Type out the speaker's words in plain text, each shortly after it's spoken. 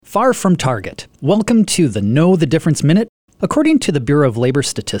Far from target. Welcome to the Know the Difference Minute. According to the Bureau of Labor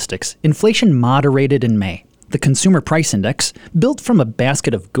Statistics, inflation moderated in May. The Consumer Price Index, built from a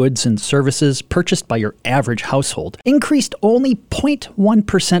basket of goods and services purchased by your average household, increased only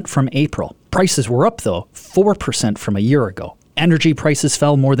 0.1% from April. Prices were up, though, 4% from a year ago. Energy prices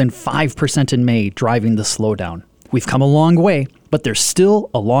fell more than 5% in May, driving the slowdown. We've come a long way, but there's still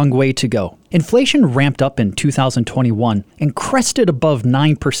a long way to go. Inflation ramped up in 2021 and crested above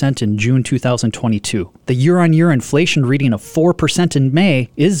 9% in June 2022. The year-on-year inflation reading of 4% in May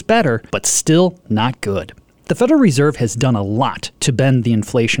is better, but still not good. The Federal Reserve has done a lot to bend the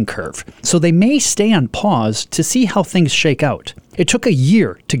inflation curve, so they may stay on pause to see how things shake out. It took a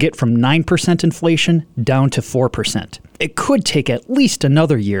year to get from 9% inflation down to 4%. It could take at least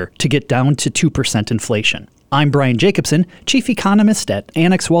another year to get down to 2% inflation. I'm Brian Jacobson, Chief Economist at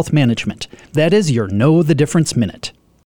Annex Wealth Management. That is your Know the Difference Minute.